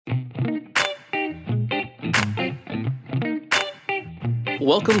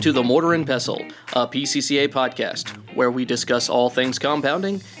Welcome to the Mortar and Pestle, a PCCA podcast, where we discuss all things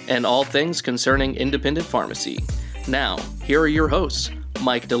compounding and all things concerning independent pharmacy. Now, here are your hosts,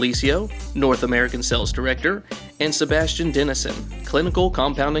 Mike Lisio, North American Sales Director, and Sebastian Denison, Clinical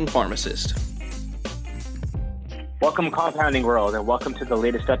Compounding Pharmacist. Welcome, Compounding World, and welcome to the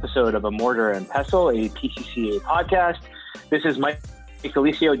latest episode of A Mortar and Pestle, a PCCA podcast. This is Mike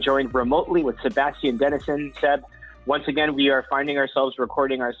Lisio, joined remotely with Sebastian Denison. Seb, once again, we are finding ourselves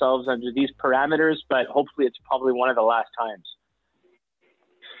recording ourselves under these parameters, but hopefully it's probably one of the last times.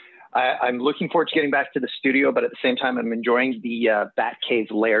 I'm looking forward to getting back to the studio, but at the same time, I'm enjoying the bat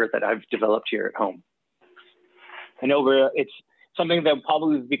cave lair that I've developed here at home. I know it's something that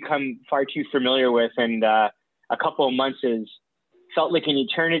probably we've become far too familiar with, and a couple of months has felt like an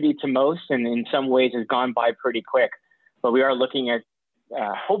eternity to most, and in some ways has gone by pretty quick. But we are looking at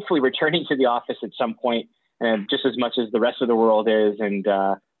hopefully returning to the office at some point, just as much as the rest of the world is, and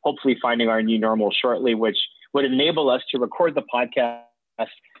hopefully finding our new normal shortly, which would enable us to record the podcast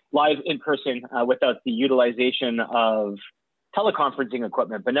live in person without the utilization of teleconferencing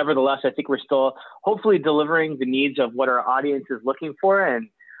equipment. But nevertheless, I think we're still hopefully delivering the needs of what our audience is looking for. And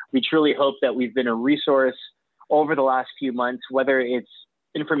we truly hope that we've been a resource over the last few months, whether it's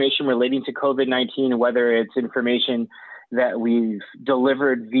information relating to COVID-19, whether it's information that we've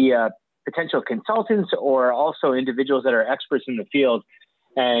delivered via potential consultants or also individuals that are experts in the field.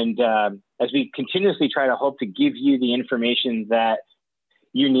 And as we continuously try to hope to give you the information that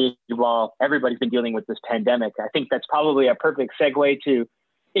you need while everybody's been dealing with this pandemic, I think that's probably a perfect segue to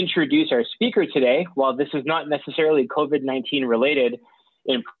introduce our speaker today. While this is not necessarily COVID-19 related,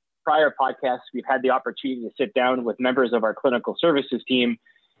 in prior podcasts, we've had the opportunity to sit down with members of our clinical services team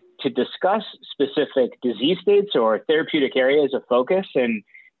to discuss specific disease states or therapeutic areas of focus. And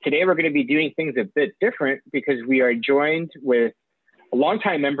today we're going to be doing things a bit different because we are joined with a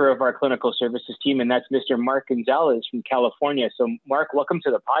longtime member of our clinical services team, and that's Mr. Mark Gonzalez from California. So Mark, welcome to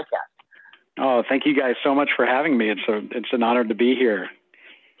the podcast. Oh, thank you guys so much for having me. It's an honor to be here.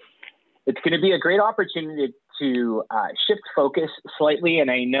 It's going to be a great opportunity to shift focus slightly. And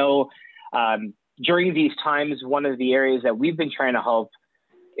I know during these times, one of the areas that we've been trying to help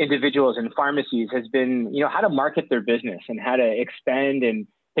individuals and pharmacies has been, how to market their business and how to expand and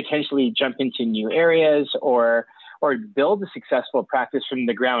potentially jump into new areas or build a successful practice from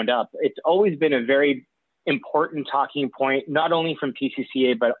the ground up. It's always been a very important talking point, not only from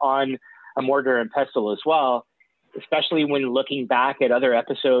PCCA, but on A Mortar and Pestle as well, especially when looking back at other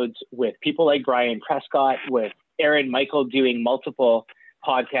episodes with people like Brian Prescott, with Aaron Michael doing multiple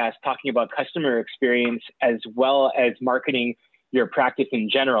podcasts talking about customer experience as well as marketing your practice in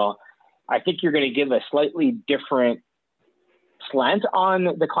general. I think you're going to give a slightly different slant on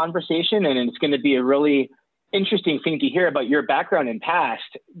the conversation, and it's going to be a really interesting thing to hear about your background and past,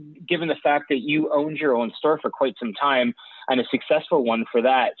 given the fact that you owned your own store for quite some time and a successful one for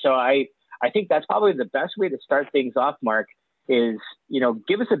that. So I think that's probably the best way to start things off, Mark, is,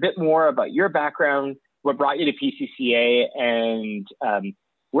 give us a bit more about your background, what brought you to PCCA, and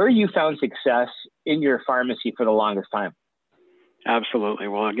where you found success in your pharmacy for the longest time. Absolutely.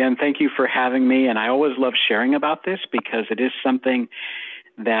 Well, again, thank you for having me. And I always love sharing about this because it is something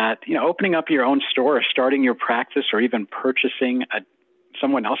that, opening up your own store, or starting your practice, or even purchasing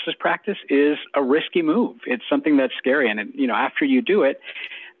someone else's practice is a risky move. It's something that's scary. And, after you do it,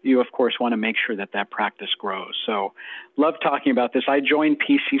 you, of course, want to make sure that practice grows. So love talking about this. I joined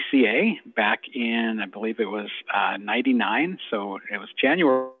PCCA back in, I believe it was 99. So it was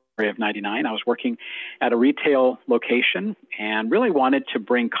January of 99. I was working at a retail location and really wanted to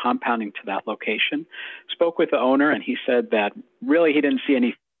bring compounding to that location. Spoke with the owner, and he said that really he didn't see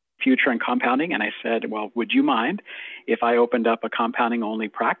any future in compounding. And I said, well, would you mind if I opened up a compounding only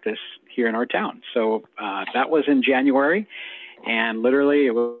practice here in our town? So that was in January. And literally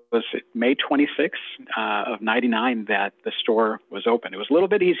it was May 26th of 99 that the store was open. It was a little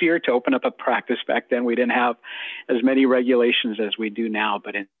bit easier to open up a practice back then. We didn't have as many regulations as we do now,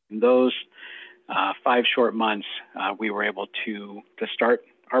 but in those 5 short months, we were able to start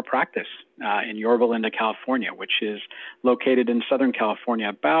our practice in Yorba Linda, California, which is located in Southern California,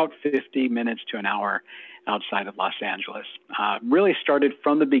 about 50 minutes to an hour outside of Los Angeles. Really started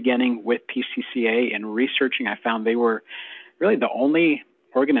from the beginning with PCCA, and researching, I found they were really the only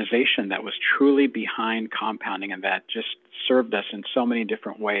organization that was truly behind compounding and that just served us in so many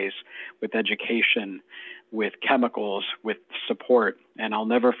different ways, with education, with chemicals, with support. And I'll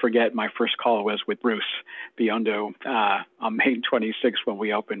never forget my first call was with Bruce Biondo on May 26th when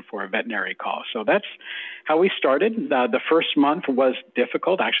we opened for a veterinary call. So that's how we started. The first month was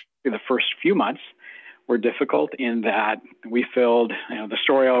difficult. Actually, the first few months were difficult in that we filled, the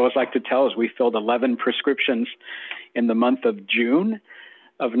story I always like to tell is we filled 11 prescriptions in the month of June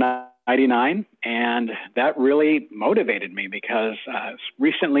of 99. And that really motivated me because I was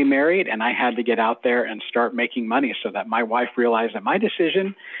recently married and I had to get out there and start making money so that my wife realized that my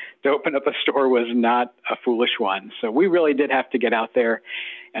decision to open up a store was not a foolish one. So we really did have to get out there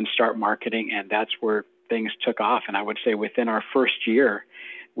and start marketing, and that's where things took off. And I would say within our first year,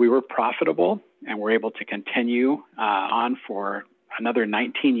 we were profitable and were able to continue on for another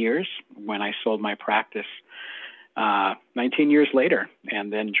 19 years when I sold my practice 19 years later,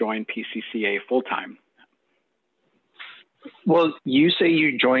 and then joined PCCA full-time. Well, you say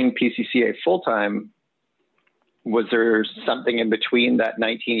you joined PCCA full-time. Was there something in between that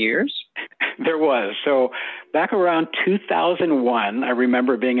 19 years? There was. So back around 2001, I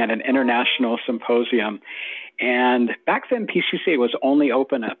remember being at an international symposium, and back then PCCA was only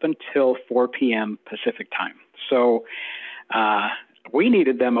open up until 4 p.m. Pacific time. So we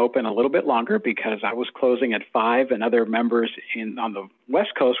needed them open a little bit longer because I was closing at 5 and other members on the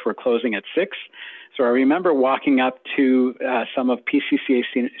West Coast were closing at 6. So I remember walking up to some of PCCA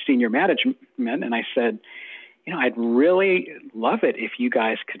senior management and I said, I'd really love it if you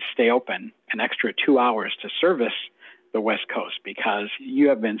guys could stay open an extra 2 hours to service the West Coast because you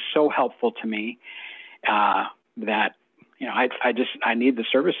have been so helpful to me that I need the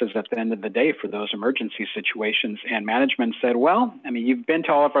services at the end of the day for those emergency situations. And management said, well, you've been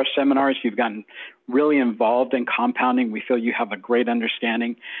to all of our seminars. You've gotten really involved in compounding. We feel you have a great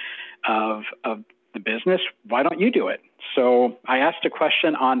understanding of the business. Why don't you do it? So I asked a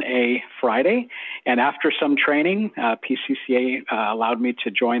question on a Friday, and after some training, PCCA allowed me to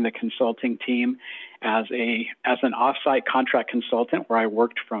join the consulting team as an offsite contract consultant where I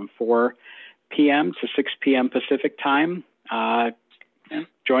worked from 4 p.m. to 6 p.m. Pacific time,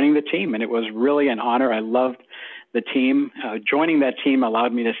 joining the team. And it was really an honor. I loved the team. Joining that team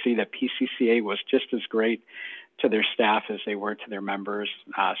allowed me to see that PCCA was just as great to their staff as they were to their members.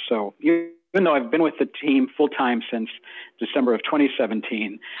 So even though I've been with the team full-time since December of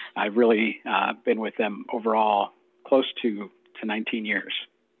 2017, I've really been with them overall close to 19 years.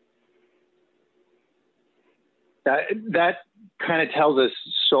 That kind of tells us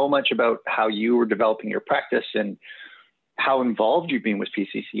so much about how you were developing your practice and how involved you've been with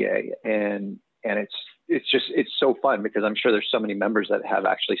PCCA. And it's so fun because I'm sure there's so many members that have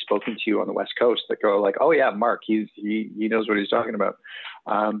actually spoken to you on the West Coast that go like, oh yeah, Mark, he knows what he's talking about.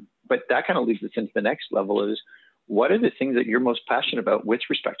 But that kind of leads us into the next level is what are the things that you're most passionate about with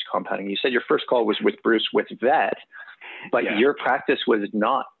respect to compounding? You said your first call was with Bruce with vet, but your practice was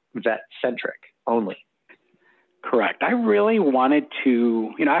not vet centric only. Correct. I really wanted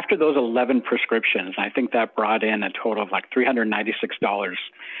to, after those 11 prescriptions, I think that brought in a total of like $396,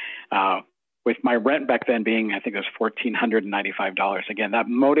 with my rent back then being, I think it was $1,495. Again, that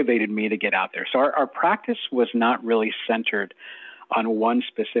motivated me to get out there. So our practice was not really centered on one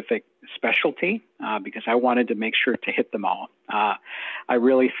specific specialty because I wanted to make sure to hit them all. I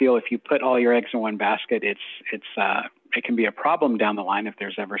really feel if you put all your eggs in one basket, it can be a problem down the line if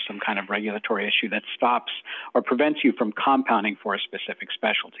there's ever some kind of regulatory issue that stops or prevents you from compounding for a specific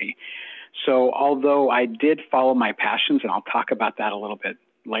specialty. So although I did follow my passions, and I'll talk about that a little bit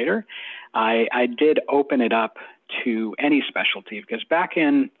later, I did open it up to any specialty because back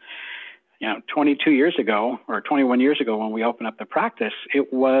in 22 years ago or 21 years ago when we opened up the practice,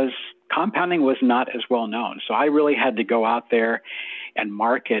 compounding was not as well known. So I really had to go out there and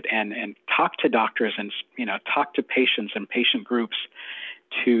market and talk to doctors and, talk to patients and patient groups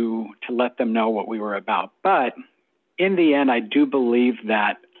to let them know what we were about. But in the end, I do believe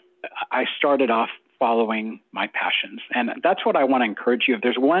that I started off following my passions. And that's what I want to encourage you. If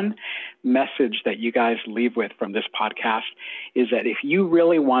there's one message that you guys leave with from this podcast is that if you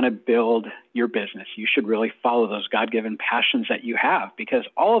really want to build your business, you should really follow those God-given passions that you have, because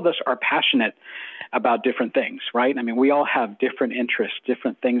all of us are passionate about different things, right? We all have different interests,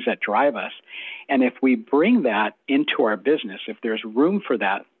 different things that drive us. And if we bring that into our business, if there's room for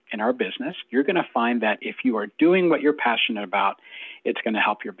that in our business, you're going to find that if you are doing what you're passionate about, it's going to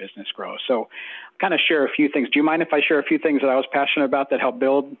help your business grow. So kind of share a few things. Do you mind if I share a few things that I was passionate about that helped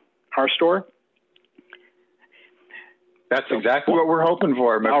build our store? That's exactly what we're hoping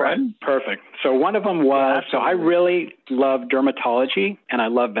for, my friend. Right, perfect. So one of them was, so I really love dermatology and I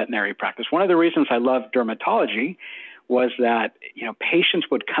love veterinary practice. One of the reasons I love dermatology was that, patients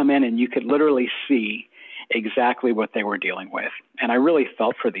would come in and you could literally see exactly what they were dealing with. And I really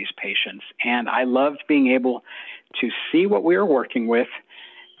felt for these patients. And I loved being able to see what we were working with,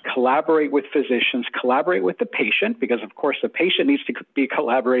 collaborate with physicians, collaborate with the patient, because of course the patient needs to be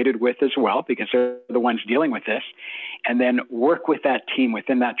collaborated with as well, because they're the ones dealing with this, and then work with that team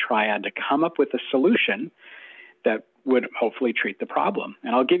within that triad to come up with a solution that would hopefully treat the problem.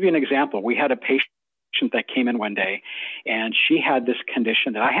 And I'll give you an example. We had a patient that came in one day, and she had this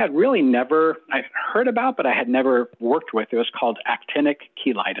condition that I had really never heard about, but I had never worked with. It was called actinic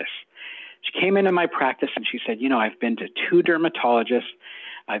cheilitis. She came into my practice and she said, I've been to 2 dermatologists,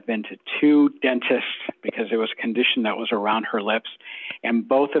 I've been to 2 dentists, because it was a condition that was around her lips, and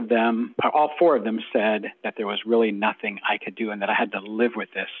both of them, all 4 of them, said that there was really nothing I could do and that I had to live with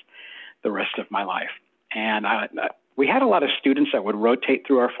this the rest of my life. And we had a lot of students that would rotate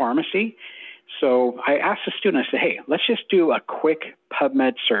through our pharmacy. So I asked the student, I said, hey, let's just do a quick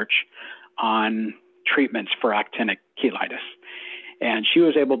PubMed search on treatments for actinic cheilitis. And she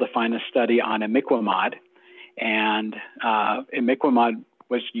was able to find a study on imiquimod, and imiquimod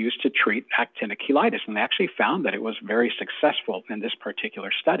was used to treat actinic cheilitis. And they actually found that it was very successful in this particular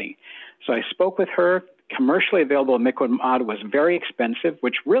study. So I spoke with her. Commercially available imiquimod was very expensive,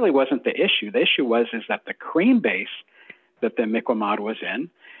 which really wasn't the issue. The issue was that the cream base that the imiquimod was in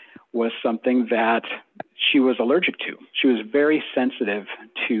was something that she was allergic to. She was very sensitive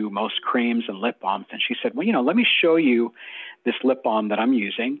to most creams and lip balms. And she said, well, let me show you this lip balm that I'm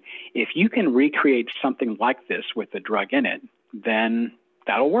using. If you can recreate something like this with the drug in it, then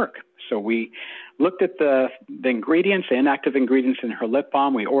that'll work. So we looked at the ingredients, the inactive ingredients in her lip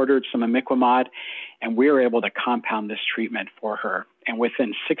balm. We ordered some imiquimod, and we were able to compound this treatment for her. And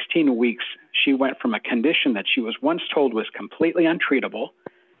within 16 weeks, she went from a condition that she was once told was completely untreatable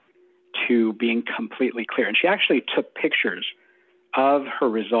to being completely clear. And she actually took pictures of her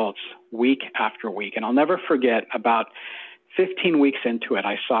results week after week. And I'll never forget, about 15 weeks into it,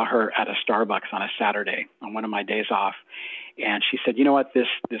 I saw her at a Starbucks on a Saturday on one of my days off. And she said,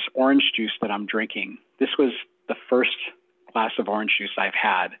 this orange juice that I'm drinking, this was the first glass of orange juice I've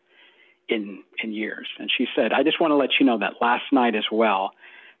had in years. And she said, I just want to let you know that last night as well,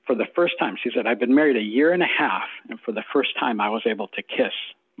 for the first time, she said, I've been married 1.5 years, and for the first time I was able to kiss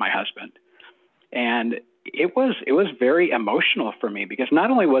my husband. And it was very emotional for me, because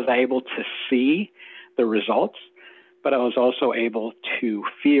not only was I able to see the results, but I was also able to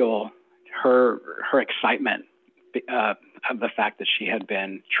feel her excitement of the fact that she had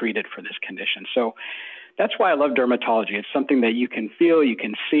been treated for this condition. So that's why I love dermatology. It's something that you can feel, you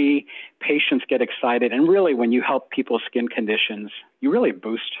can see, patients get excited. And really, when you help people's skin conditions, you really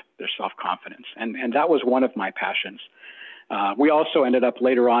boost their self-confidence. And that was one of my passions. We also ended up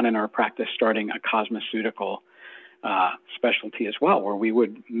later on in our practice starting a cosmeceutical specialty as well, where we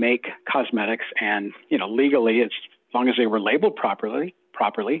would make cosmetics and, legally, as long as they were labeled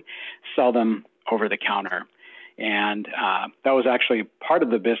properly, sell them over the counter. And that was actually part of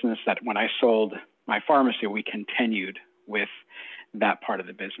the business that when I sold my pharmacy, we continued with that part of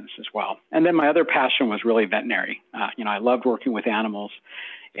the business as well. And then my other passion was really veterinary. I loved working with animals.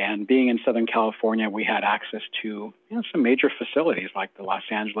 And being in Southern California, we had access to some major facilities like the Los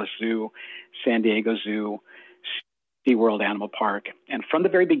Angeles Zoo, San Diego Zoo, SeaWorld Animal Park. And from the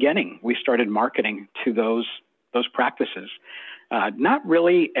very beginning, we started marketing to those practices, not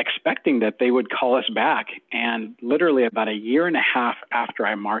really expecting that they would call us back. And literally about 1.5 years after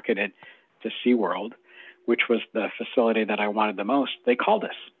I marketed to SeaWorld, which was the facility that I wanted the most, they called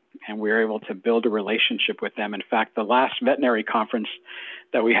us. And we were able to build a relationship with them. In fact, the last veterinary conference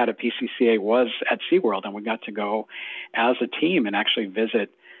that we had at PCCA was at SeaWorld, and we got to go as a team and actually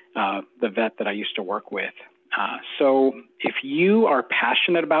visit the vet that I used to work with. So if you are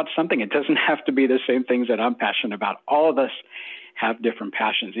passionate about something, it doesn't have to be the same things that I'm passionate about. All of us have different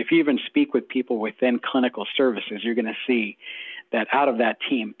passions. If you even speak with people within clinical services, you're going to see that out of that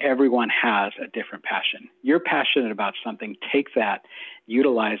team, everyone has a different passion. You're passionate about something, take that,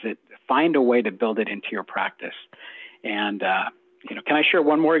 utilize it, find a way to build it into your practice. And, can I share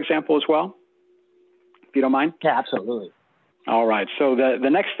one more example as well, if you don't mind? Yeah, absolutely. All right. So the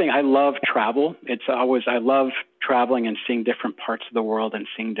next thing, I love travel. I love traveling and seeing different parts of the world and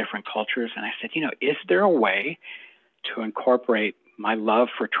seeing different cultures. And I said, is there a way to incorporate my love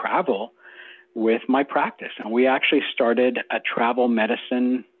for travel with my practice? And we actually started a travel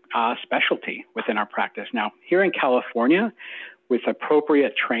medicine specialty within our practice. Now, here in California, with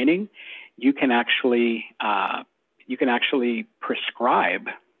appropriate training, you can actually prescribe.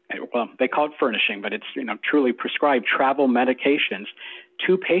 Well, they call it furnishing, but it's truly prescribed travel medications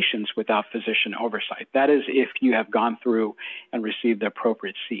to patients without physician oversight. That is, if you have gone through and received the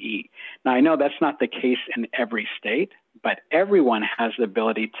appropriate CE. Now, I know that's not the case in every state, but everyone has the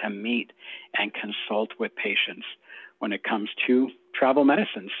ability to meet and consult with patients when it comes to travel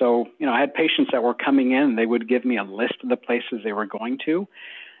medicine. So, I had patients that were coming in, they would give me a list of the places they were going to.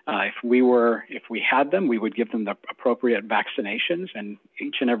 If we had them, we would give them the appropriate vaccinations, and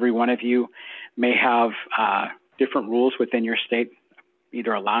each and every one of you may have different rules within your state,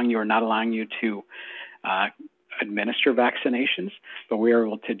 either allowing you or not allowing you to administer vaccinations, but we were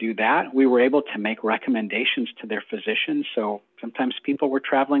able to do that. We were able to make recommendations to their physicians. So sometimes people were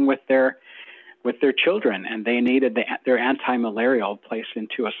traveling with their children, and they needed their anti-malarial placed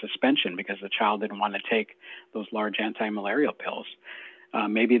into a suspension because the child didn't want to take those large anti-malarial pills.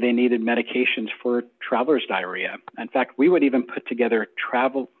 Maybe they needed medications for traveler's diarrhea. In fact, we would even put together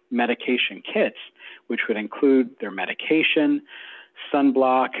travel medication kits, which would include their medication,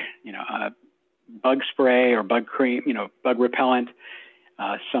 sunblock, bug spray or bug cream, bug repellent,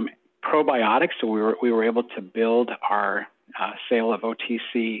 some probiotics. So we were able to build our sale of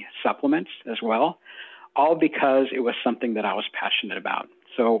OTC supplements as well, all because it was something that I was passionate about.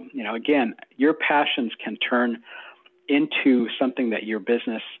 So, again, your passions can turn into something that your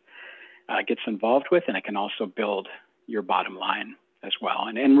business gets involved with, and it can also build your bottom line as well.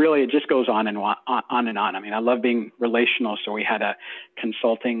 And really, it just goes on and on and on. I mean, I love being relational. So we had a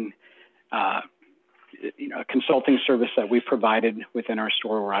consulting service that we provided within our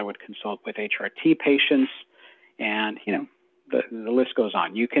store where I would consult with HRT patients, and the list goes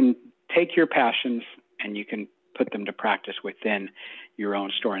on. You can take your passions and you can put them to practice within your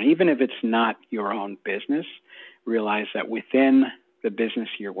own store. And even if it's not your own business, realize that within the business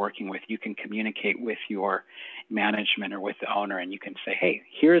you're working with, you can communicate with your management or with the owner, and you can say, hey,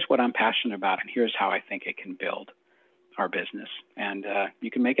 here's what I'm passionate about, and here's how I think it can build our business. And you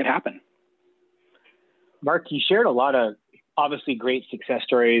can make it happen. Mark, you shared a lot of obviously great success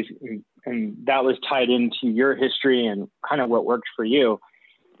stories, and that was tied into your history and kind of what worked for you.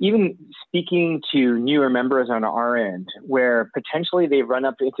 Even speaking to newer members on our end, where potentially they run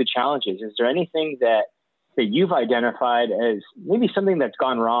up into challenges, is there anything that you've identified as maybe something that's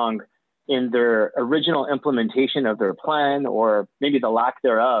gone wrong in their original implementation of their plan, or maybe the lack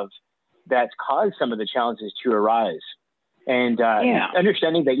thereof, that's caused some of the challenges to arise? And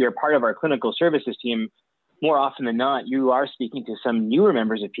understanding that you're part of our clinical services team, more often than not, you are speaking to some newer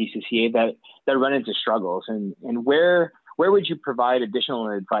members of PCCA that run into struggles. And where would you provide additional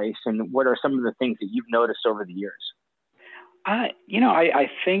advice, and what are some of the things that you've noticed over the years? I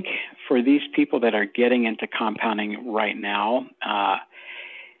think for these people that are getting into compounding right now,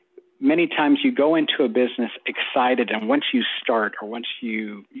 many times you go into a business excited, and once you start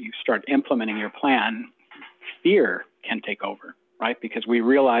implementing your plan, fear can take over, right? Because we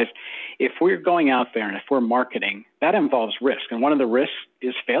realize if we're going out there and if we're marketing, that involves risk. And one of the risks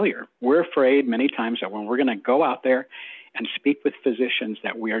is failure. We're afraid many times that when we're going to go out there and speak with physicians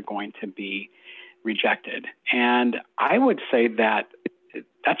that we are going to be rejected. And I would say that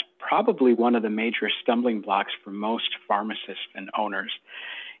that's probably one of the major stumbling blocks for most pharmacists and owners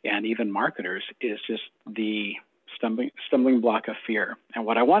and even marketers, is just the stumbling block of fear. And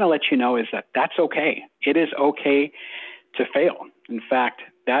what I want to let you know is that that's okay. It is okay to fail. In fact,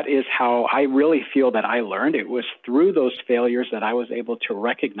 that is how I really feel that I learned. It was through those failures that I was able to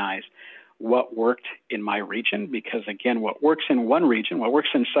recognize what worked in my region, because again, what works in one region, what works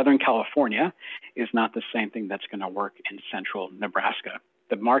in Southern California, is not the same thing that's going to work in Central Nebraska.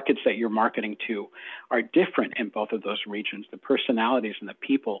 The markets that you're marketing to are different in both of those regions. The personalities and the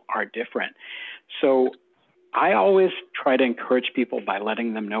people are different. So I always try to encourage people by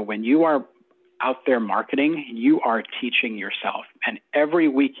letting them know, when you are out there marketing, you are teaching yourself. And every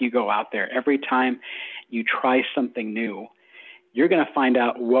week you go out there, every time you try something new, you're going to find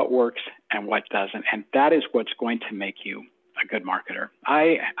out what works and what doesn't. And that is what's going to make you a good marketer.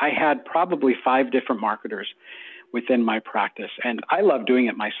 I had probably 5 different marketers within my practice, and I love doing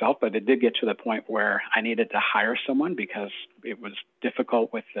it myself, but it did get to the point where I needed to hire someone because it was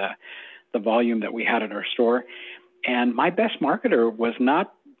difficult with the volume that we had at our store. And my best marketer was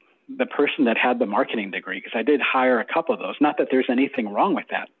not the person that had the marketing degree, because I did hire a couple of those. Not that there's anything wrong with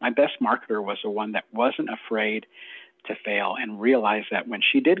that. My best marketer was the one that wasn't afraid to fail and realized that when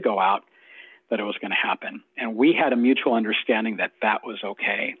she did go out, that it was going to happen. And we had a mutual understanding that that was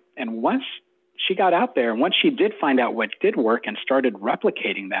okay. And once she got out there, and once she did find out what did work and started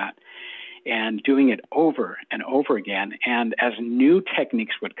replicating that and doing it over and over again, and as new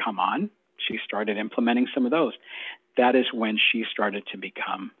techniques would come on, she started implementing some of those. That is when she started to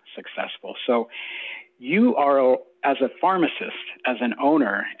become successful. So you are, as a pharmacist, as an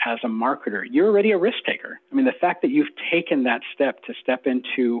owner, as a marketer, you're already a risk taker. I mean, the fact that you've taken that step to step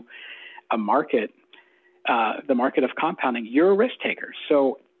into a market, the market of compounding, you're a risk taker.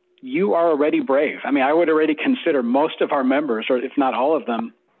 So you are already brave. I mean, I would already consider most of our members, or if not all of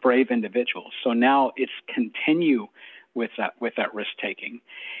them, brave individuals. So now it's continue with that risk taking.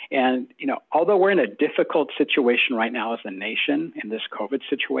 And, although we're in a difficult situation right now as a nation in this COVID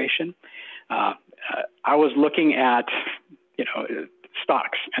situation, I was looking at,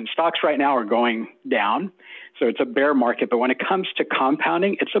 stocks, and stocks right now are going down. So it's a bear market, but when it comes to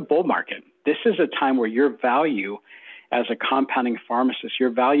compounding, it's a bull market. This is a time where your value as a compounding pharmacist, your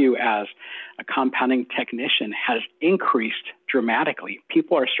value as a compounding technician has increased dramatically.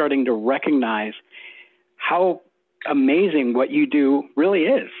 People are starting to recognize how amazing what you do really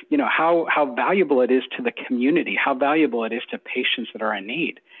is, how valuable it is to the community, how valuable it is to patients that are in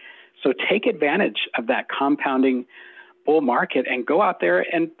need. So take advantage of that compounding bull market and go out there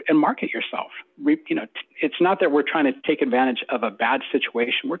and market yourself. It's not that we're trying to take advantage of a bad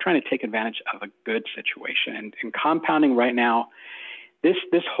situation. We're trying to take advantage of a good situation. And in compounding right now, this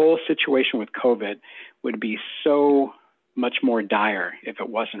whole situation with COVID would be so much more dire if it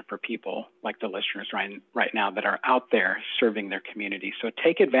wasn't for people like the listeners right now that are out there serving their community. So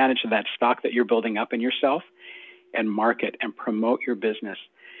take advantage of that stock that you're building up in yourself and market and promote your business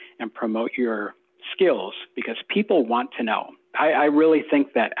and promote your skills, because people want to know. I really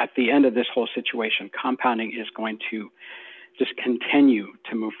think that at the end of this whole situation, compounding is going to just continue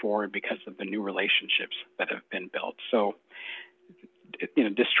to move forward because of the new relationships that have been built. So,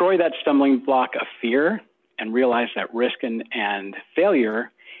 destroy that stumbling block of fear and realize that risk and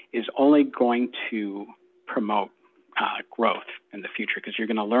failure is only going to promote growth in the future, because you're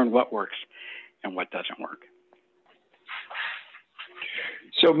going to learn what works and what doesn't work.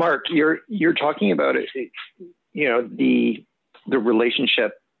 So, Mark, you're talking about it, the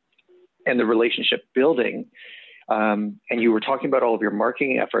relationship and the relationship building, and you were talking about all of your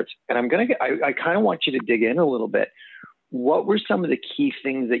marketing efforts. And I kind of want you to dig in a little bit. What were some of the key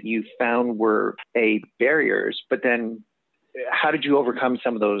things that you found were barriers, but then how did you overcome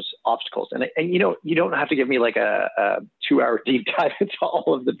some of those obstacles? And you don't have to give me like a 2-hour deep dive into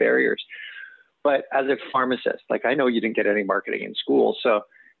all of the barriers. But as a pharmacist, I know you didn't get any marketing in school. So,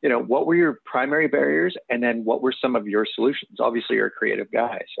 what were your primary barriers? And then what were some of your solutions? Obviously, you're a creative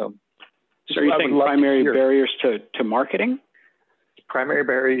guy. So are you saying primary barriers to marketing? Primary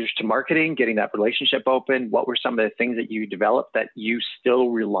barriers to marketing, getting that relationship open. What were some of the things that you developed that you still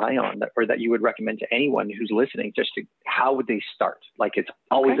rely on, or that you would recommend to anyone who's listening? How would they start? It's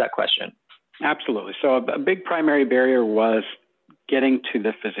always that question. Absolutely. So a big primary barrier was getting to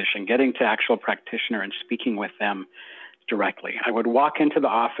the physician, getting to actual practitioner and speaking with them directly. I would walk into the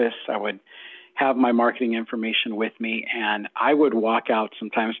office, I would have my marketing information with me, and I would walk out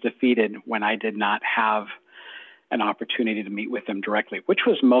sometimes defeated when I did not have an opportunity to meet with them directly, which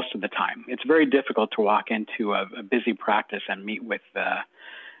was most of the time. It's very difficult to walk into a busy practice and meet with the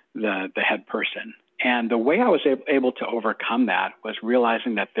head person. And the way I was able to overcome that was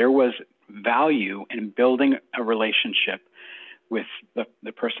realizing that there was value in building a relationship with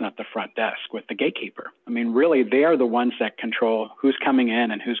the person at the front desk, with the gatekeeper. I mean, really, they are the ones that control who's coming in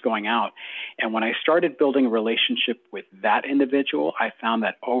and who's going out. And when I started building a relationship with that individual, I found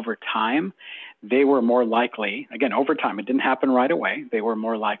that over time, they were more likely, again, over time, it didn't happen right away, they were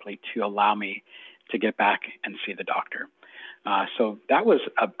more likely to allow me to get back and see the doctor. So that was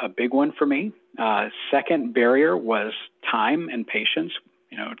a big one for me. Second barrier was time and patience.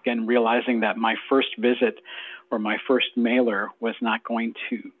 Again, realizing that my first visit or my first mailer was not going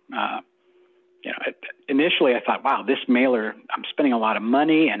to, initially I thought, wow, this mailer, I'm spending a lot of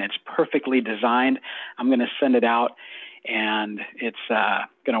money and it's perfectly designed. I'm going to send it out and it's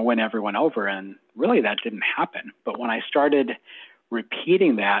going to win everyone over. And really that didn't happen. But when I started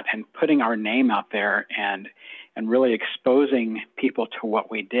repeating that and putting our name out there and really exposing people to what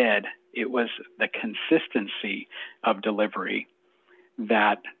we did, it was the consistency of delivery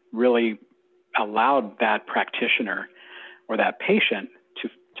that really allowed that practitioner or that patient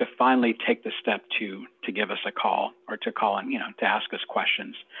to finally take the step to give us a call or to call and, to ask us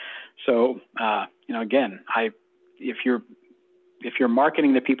questions. So, again, if you're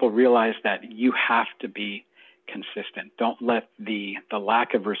marketing to people, realize that you have to be consistent. Don't let the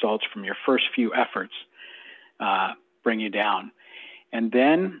lack of results from your first few efforts bring you down. And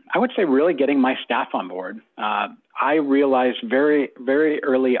then I would say really getting my staff on board. I realized very, very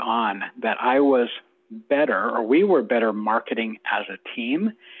early on that I was better, or we were better marketing as a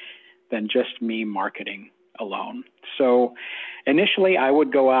team than just me marketing alone. So initially I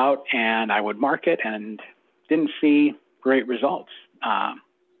would go out and I would market and didn't see great results.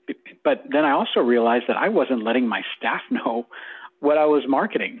 But then I also realized that I wasn't letting my staff know what I was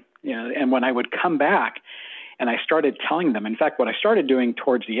marketing, and when I would come back And I started telling them, in fact, what I started doing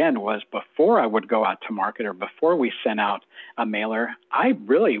towards the end was before I would go out to market or before we sent out a mailer, I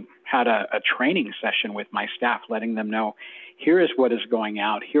really had a training session with my staff, letting them know, here is what is going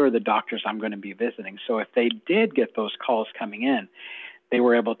out. Here are the doctors I'm going to be visiting. So if they did get those calls coming in, they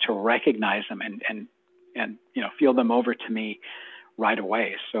were able to recognize them and field them over to me right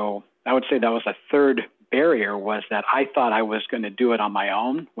away. So I would say that was a third barrier, was that I thought I was going to do it on my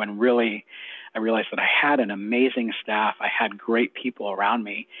own, when really I realized that I had an amazing staff. I had great people around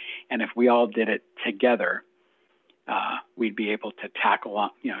me. And if we all did it together, we'd be able to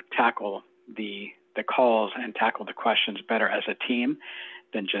tackle the calls and tackle the questions better as a team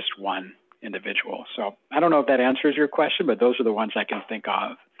than just one individual. So I don't know if that answers your question, but those are the ones I can think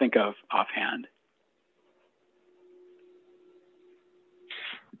of offhand.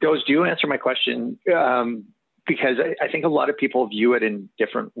 Those do answer my question, because I think a lot of people view it in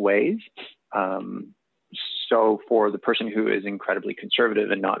different ways. So for the person who is incredibly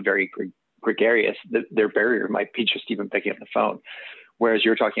conservative and not very gregarious, their barrier might be just even picking up the phone, whereas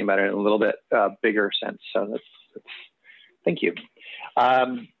you're talking about it in a little bit bigger sense. So that's thank you.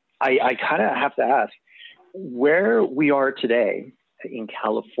 I kind of have to ask, where we are today in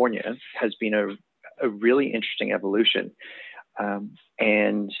California has been a really interesting evolution.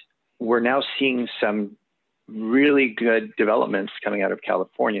 And we're now seeing some really good developments coming out of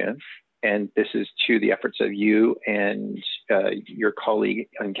California. And this is to the efforts of you and your colleague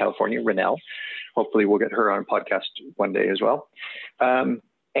in California, Renelle. Hopefully we'll get her on a podcast one day as well.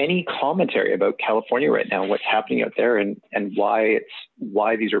 Any commentary about California right now, what's happening out there, and why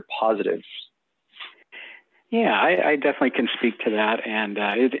these are positives? Yeah, I definitely can speak to that. And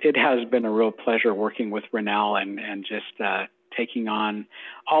it has been a real pleasure working with Renelle and just taking on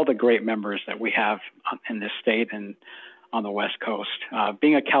all the great members that we have in this state and on the West Coast.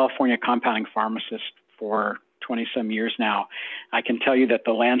 Being a California compounding pharmacist for 20-some years now, I can tell you that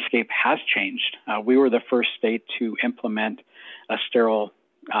the landscape has changed. We were the first state to implement a sterile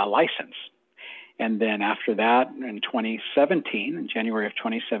license. And then after that, in 2017, in January of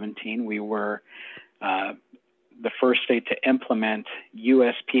 2017, we were the first state to implement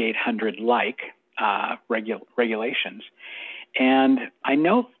USP 800-like regulations. And I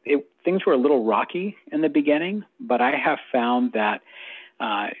know things were a little rocky in the beginning, but I have found that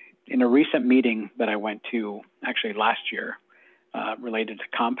in a recent meeting that I went to actually last year related to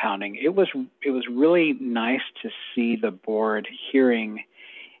compounding, it was really nice to see the board hearing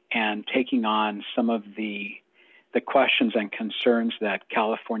and taking on some of the questions and concerns that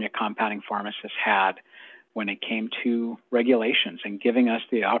California compounding pharmacists had when it came to regulations, and giving us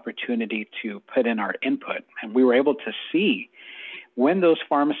the opportunity to put in our input. And we were able to see when those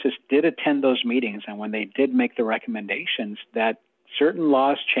pharmacists did attend those meetings and when they did make the recommendations, that certain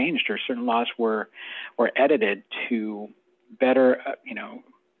laws changed or certain laws were edited to better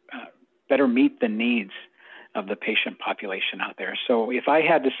meet the needs of the patient population out there. So if I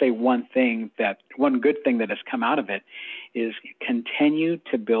had to say one good thing that has come out of it is continue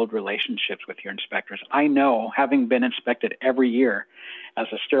to build relationships with your inspectors. I know, having been inspected every year as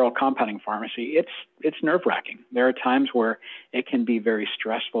a sterile compounding pharmacy, it's nerve-wracking. There are times where it can be very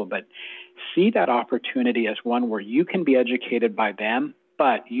stressful, but see that opportunity as one where you can be educated by them,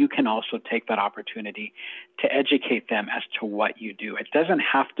 but you can also take that opportunity to educate them as to what you do. It doesn't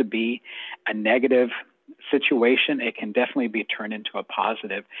have to be a negative situation. It can definitely be turned into a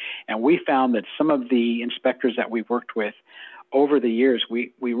positive. And we found that some of the inspectors that we've worked with over the years,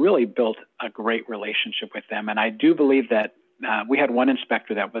 we really built a great relationship with them. And I do believe that we had one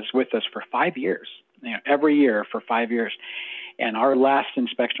inspector that was with us for 5 years, every year for 5 years. And our last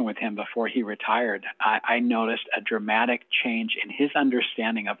inspection with him before he retired, I noticed a dramatic change in his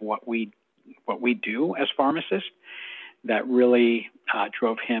understanding of what we do as pharmacists that really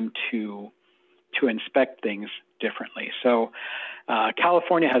drove him to inspect things differently. So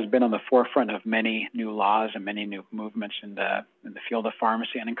California has been on the forefront of many new laws and many new movements in the field of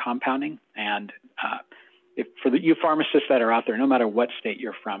pharmacy and in compounding. And for you pharmacists that are out there, no matter what state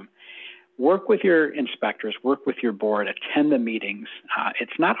you're from, work with your inspectors, work with your board, attend the meetings.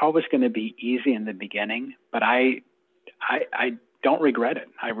 It's not always going to be easy in the beginning, but I don't regret it.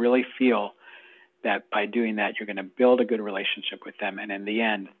 I really feel that by doing that, you're going to build a good relationship with them. And in the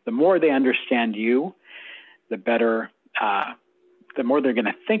end, the more they understand you, the better, the more they're going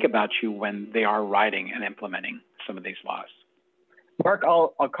to think about you when they are writing and implementing some of these laws. Mark,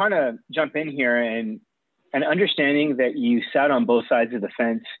 I'll kind of jump in here and understanding that you sat on both sides of the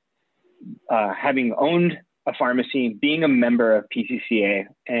fence, having owned a pharmacy, being a member of PCCA,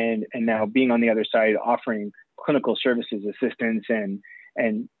 and now being on the other side offering clinical services assistance and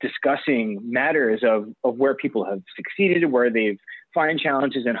and discussing matters of where people have succeeded, where they've find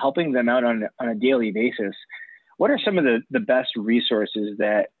challenges, and helping them out on a daily basis. What are some of the best resources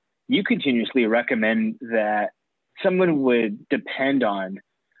that you continuously recommend that someone would depend on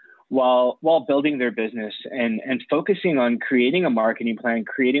while building their business and focusing on creating a marketing plan,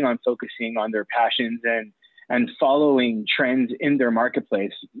 focusing on their passions and following trends in their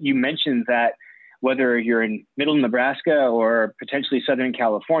marketplace? You mentioned that whether you're in middle Nebraska or potentially Southern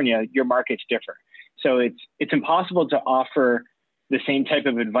California, your market's different. So it's impossible to offer the same type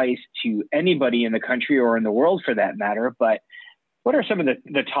of advice to anybody in the country or in the world for that matter. But what are some of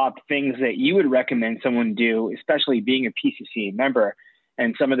the top things that you would recommend someone do, especially being a PCCA member,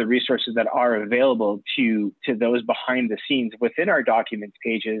 and some of the resources that are available to those behind the scenes within our documents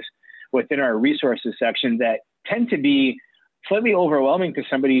pages, within our resources section, that tend to be slightly overwhelming to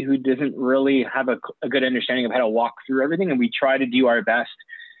somebody who doesn't really have a good understanding of how to walk through everything? And we try to do our best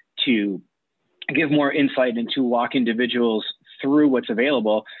to give more insight and to walk individuals through what's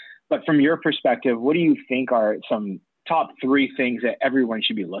available. But from your perspective, what do you think are some top 3 things that everyone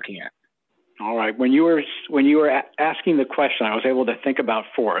should be looking at? All right. When you were asking the question, I was able to think about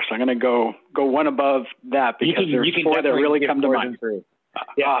 4. So I'm going to go one above that, because there's 4 that really come to mind.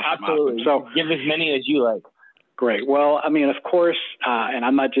 Yeah, awesome. Absolutely. So give as many as you like. Great. Well, I mean, of course, and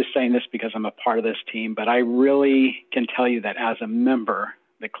I'm not just saying this because I'm a part of this team, but I really can tell you that as a member,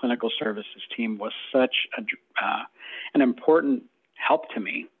 the clinical services team was such an important help to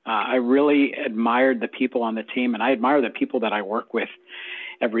me. I really admired the people on the team, and I admire the people that I work with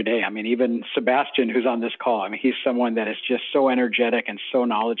every day. I mean, even Sebastian, who's on this call, I mean, he's someone that is just so energetic and so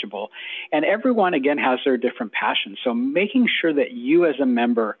knowledgeable. And everyone, again, has their different passions. So making sure that you as a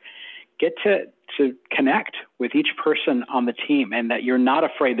member get to connect with each person on the team, and that you're not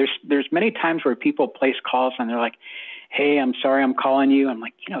afraid. There's many times where people place calls and they're like, hey, I'm sorry I'm calling you. I'm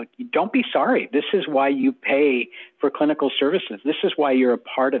like, don't be sorry. This is why you pay for clinical services. This is why you're a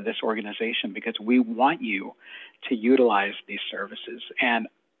part of this organization, because we want you to utilize these services. And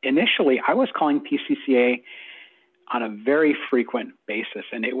initially, I was calling PCCA on a very frequent basis,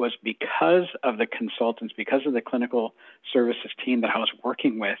 and it was because of the consultants, because of the clinical services team that I was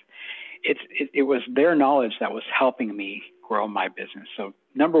working with. It was their knowledge that was helping me grow my business. So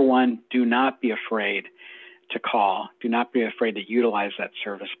number 1, do not be afraid to call. Do not be afraid to utilize that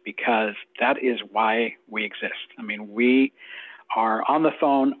service, because that is why we exist. I mean, we are on the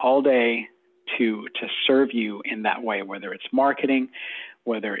phone all day to serve you in that way, whether it's marketing,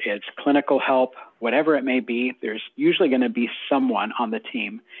 whether it's clinical help, whatever it may be. There's usually going to be someone on the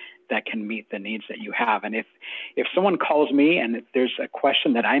team that can meet the needs that you have. And if someone calls me and if there's a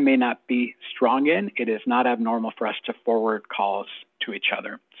question that I may not be strong in, it is not abnormal for us to forward calls to each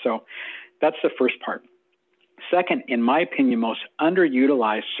other. So that's the first part. Second, in my opinion, most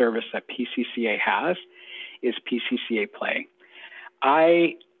underutilized service that PCCA has is PCCA Play.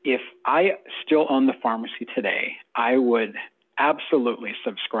 If I still own the pharmacy today, I would absolutely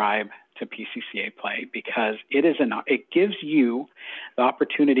subscribe to PCCA Play, because it gives you the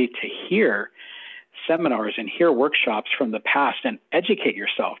opportunity to hear seminars and hear workshops from the past and educate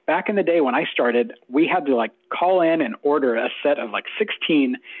yourself. Back in the day when I started, we had to call in and order a set of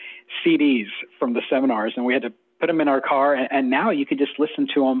 16 CDs from the seminars, and we had to put them in our car. And now you could just listen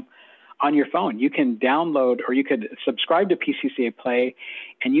to them on your phone. You can download, or you could subscribe to PCCA Play,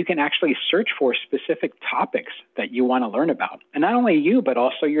 and you can actually search for specific topics that you want to learn about. And not only you, but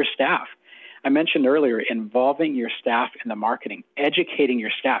also your staff. I mentioned earlier, involving your staff in the marketing, educating your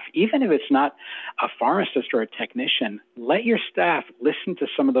staff. Even if it's not a pharmacist or a technician, let your staff listen to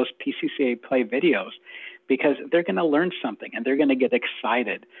some of those PCCA Play videos, because they're going to learn something and they're going to get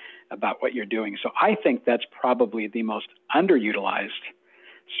excited about what you're doing. So I think that's probably the most underutilized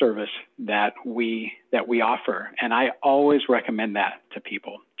service that we offer. And I always recommend that to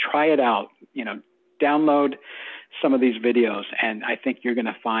people. Try it out, download some of these videos, and I think you're going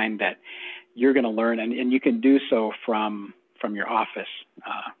to find that you're going to learn, and you can do so from your office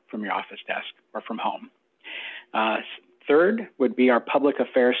desk or from home. Third would be our public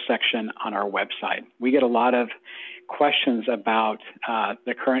affairs section on our website. We get a lot of questions about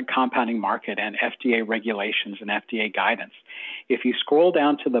the current compounding market and FDA regulations and FDA guidance. If you scroll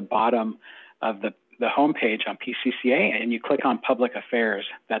down to the bottom of the homepage on PCCA and you click on public affairs,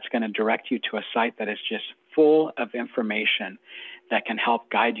 that's going to direct you to a site that is just full of information that can help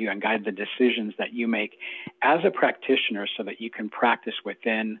guide you and guide the decisions that you make as a practitioner, so that you can practice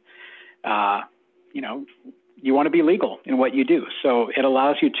within, you want to be legal in what you do. So it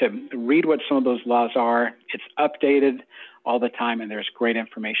allows you to read what some of those laws are. It's updated all the time, and there's great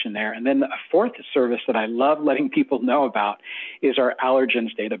information there. And then the fourth service that I love letting people know about is our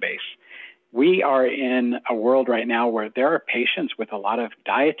allergens database. We are in a world right now where there are patients with a lot of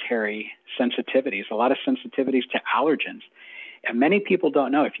dietary sensitivities, a lot of sensitivities to allergens. And many people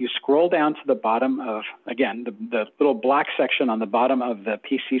don't know. If you scroll down to the bottom of, again, the little black section on the bottom of the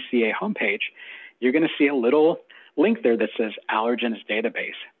PCCA homepage, you're going to see a little link there that says allergens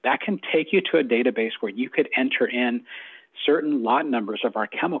database. That can take you to a database where you could enter in certain lot numbers of our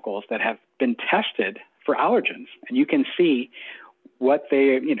chemicals that have been tested for allergens. And you can see what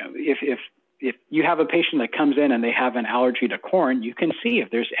they, if you have a patient that comes in and they have an allergy to corn, you can see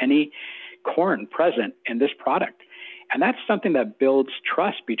if there's any corn present in this product. And that's something that builds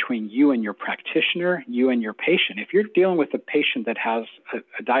trust between you and your practitioner, you and your patient. If you're dealing with a patient that has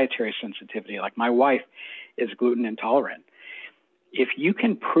a dietary sensitivity, like my wife is gluten intolerant, if you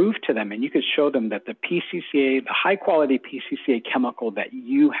can prove to them and you could show them that the PCCA, the high quality PCCA chemical that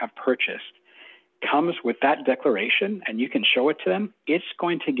you have purchased comes with that declaration and you can show it to them, it's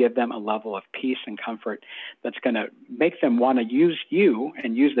going to give them a level of peace and comfort that's going to make them want to use you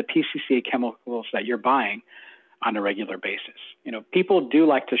and use the PCCA chemicals that you're buying on a regular basis. People do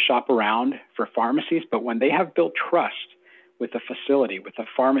like to shop around for pharmacies, but when they have built trust with a facility, with a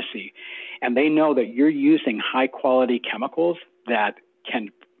pharmacy, and they know that you're using high quality chemicals that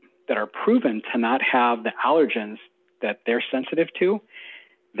are proven to not have the allergens that they're sensitive to,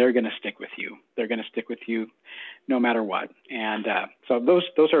 they're going to stick with you. They're going to stick with you no matter what. And so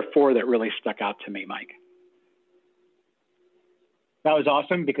those are four that really stuck out to me, Mike. That was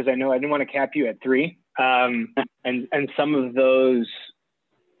awesome because I know I didn't want to cap you at 3. And some of those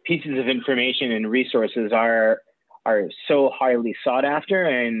pieces of information and resources are so highly sought after,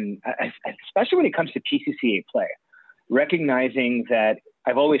 and especially when it comes to PCCA play, recognizing that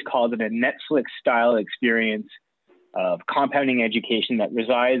I've always called it a Netflix-style experience of compounding education that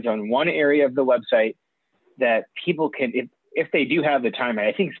resides on one area of the website that people can, if they do have the time, and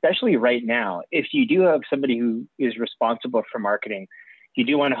I think especially right now, if you do have somebody who is responsible for marketing, you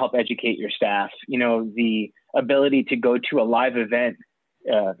do want to help educate your staff. The ability to go to a live event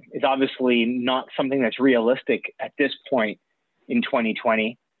is obviously not something that's realistic at this point in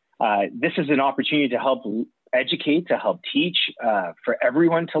 2020. This is an opportunity to help educate, to help teach, for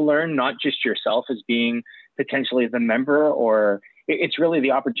everyone to learn, not just yourself as being potentially the member, or it's really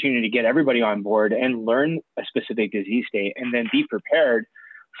the opportunity to get everybody on board and learn a specific disease state and then be prepared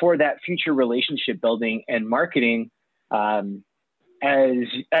for that future relationship building and marketing.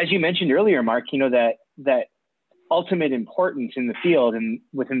 As you mentioned earlier, Mark, that ultimate importance in the field and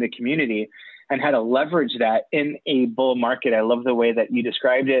within the community, and how to leverage that in a bull market. I love the way that you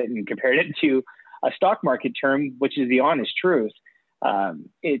described it and compared it to a stock market term, which is the honest truth.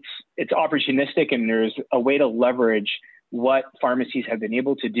 It's opportunistic, and there's a way to leverage what pharmacies have been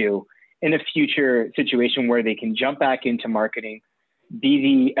able to do in a future situation where they can jump back into marketing,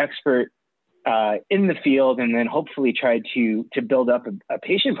 be the expert in the field, and then hopefully try to build up a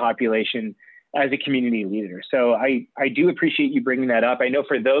patient population as a community leader. So I do appreciate you bringing that up. I know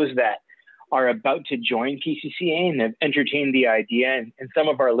for those that are about to join PCCA and have entertained the idea, and some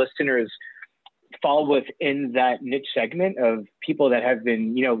of our listeners fall within that niche segment of people that have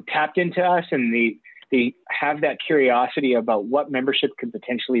been, tapped into us, and they have that curiosity about what membership could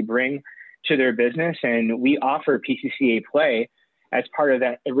potentially bring to their business. And we offer PCCA Play as part of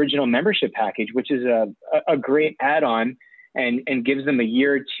that original membership package, which is a great add-on and gives them a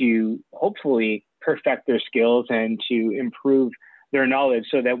year to hopefully perfect their skills and to improve their knowledge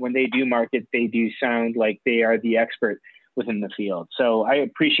so that when they do market, they do sound like they are the expert within the field. So I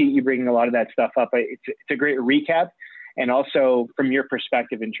appreciate you bringing a lot of that stuff up. It's a great recap, and also from your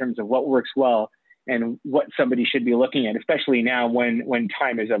perspective in terms of what works well and what somebody should be looking at, especially now when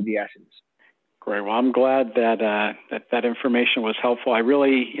time is of the essence. Great. Well, I'm glad that that information was helpful. I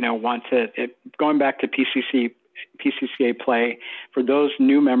really, want to, going back to PCCA Play, for those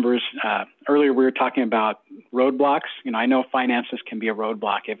new members, earlier we were talking about roadblocks. I know finances can be a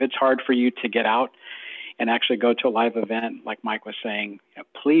roadblock. If it's hard for you to get out and actually go to a live event, like Mike was saying,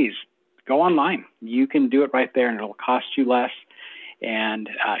 please go online. You can do it right there, and it'll cost you less, and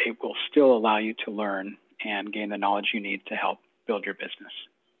it will still allow you to learn and gain the knowledge you need to help build your business.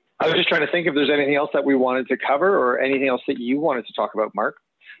 I was just trying to think if there's anything else that we wanted to cover or anything else that you wanted to talk about, Mark.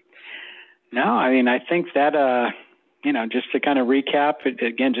 No, I think that, just to kind of recap,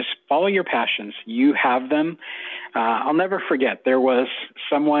 again, just follow your passions. You have them. I'll never forget, there was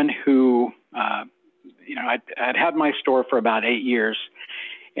someone who, I'd had my store for about 8 years,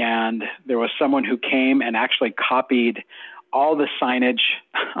 and there was someone who came and actually copied all the signage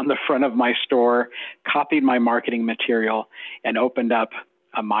on the front of my store, copied my marketing material, and opened up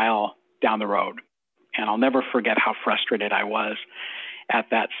a mile down the road. And I'll never forget how frustrated I was at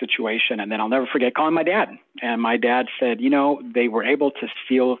that situation. And then I'll never forget calling my dad. And my dad said, they were able to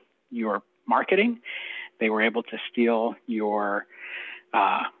steal your marketing. They were able to steal your,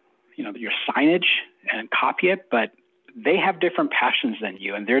 your signage and copy it, but they have different passions than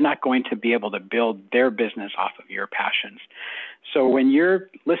you, and they're not going to be able to build their business off of your passions. So when you're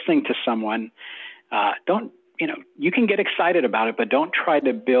listening to someone, you can get excited about it, but don't try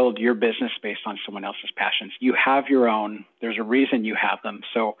to build your business based on someone else's passions. You have your own. There's a reason you have them.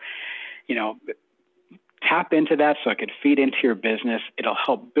 So, tap into that so it could feed into your business. It'll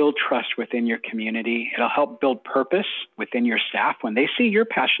help build trust within your community. It'll help build purpose within your staff. When they see you're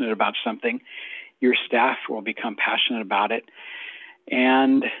passionate about something, your staff will become passionate about it.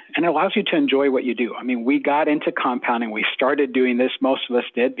 And it allows you to enjoy what you do. I mean, we got into compounding. We started doing this, most of us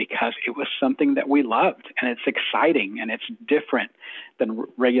did, because it was something that we loved, and it's exciting, and it's different than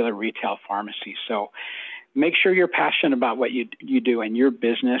regular retail pharmacy. So make sure you're passionate about what you do, and your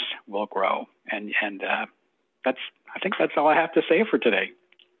business will grow. And I think that's all I have to say for today.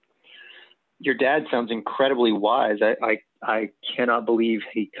 Your dad sounds incredibly wise. I cannot believe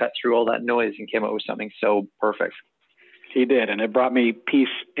he cut through all that noise and came up with something so perfect. He did, and it brought me peace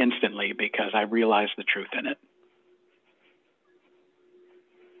instantly because I realized the truth in it.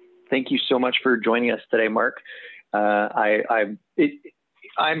 Thank you so much for joining us today, Mark. I'm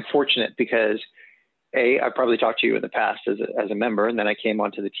fortunate because I've probably talked to you in the past as a member, and then I came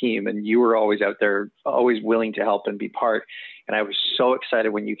onto the team, and you were always out there, always willing to help and be part. And I was so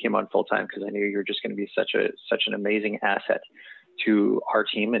excited when you came on full time because I knew you were just going to be such an amazing asset to our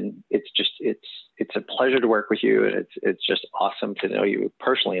team. And it's a pleasure to work with you, and it's just awesome to know you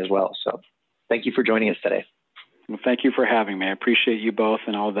personally as well. So thank you for joining us today. Well, thank you for having me. I appreciate you both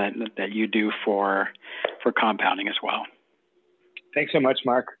and all that you do for compounding as well. Thanks so much,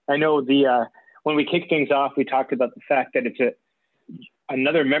 Mark. I know when we kicked things off, we talked about the fact that it's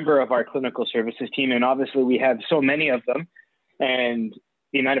another member of our clinical services team, and obviously we have so many of them, and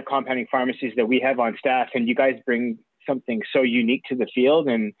the amount of compounding pharmacies that we have on staff, and you guys bring something so unique to the field,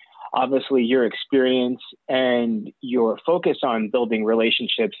 and obviously your experience and your focus on building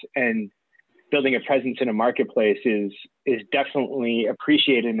relationships and building a presence in a marketplace is definitely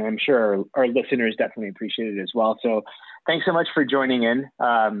appreciated, and I'm sure our listeners definitely appreciate it as well. So thanks so much for joining in.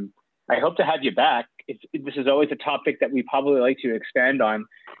 I hope to have you back. This is always a topic that we probably like to expand on,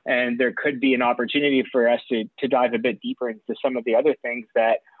 and there could be an opportunity for us to dive a bit deeper into some of the other things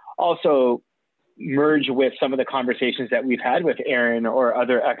that also merge with some of the conversations that we've had with Aaron or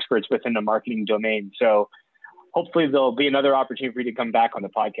other experts within the marketing domain. So hopefully there'll be another opportunity for you to come back on the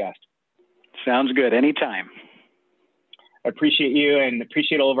podcast. Sounds good. Anytime. I appreciate you and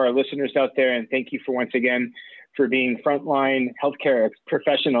appreciate all of our listeners out there. And thank you for once again for being frontline healthcare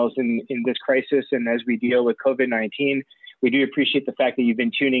professionals in this crisis. And as we deal with COVID-19, we do appreciate the fact that you've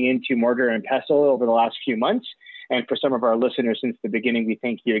been tuning into Mortar and Pestle over the last few months. And for some of our listeners since the beginning, we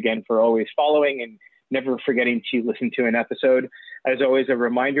thank you again for always following and never forgetting to listen to an episode. As always, a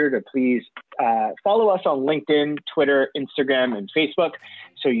reminder to please follow us on LinkedIn, Twitter, Instagram, and Facebook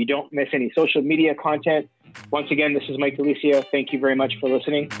so you don't miss any social media content. Once again, this is Mike Lisio. Thank you very much for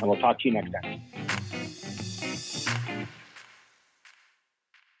listening, and we'll talk to you next time.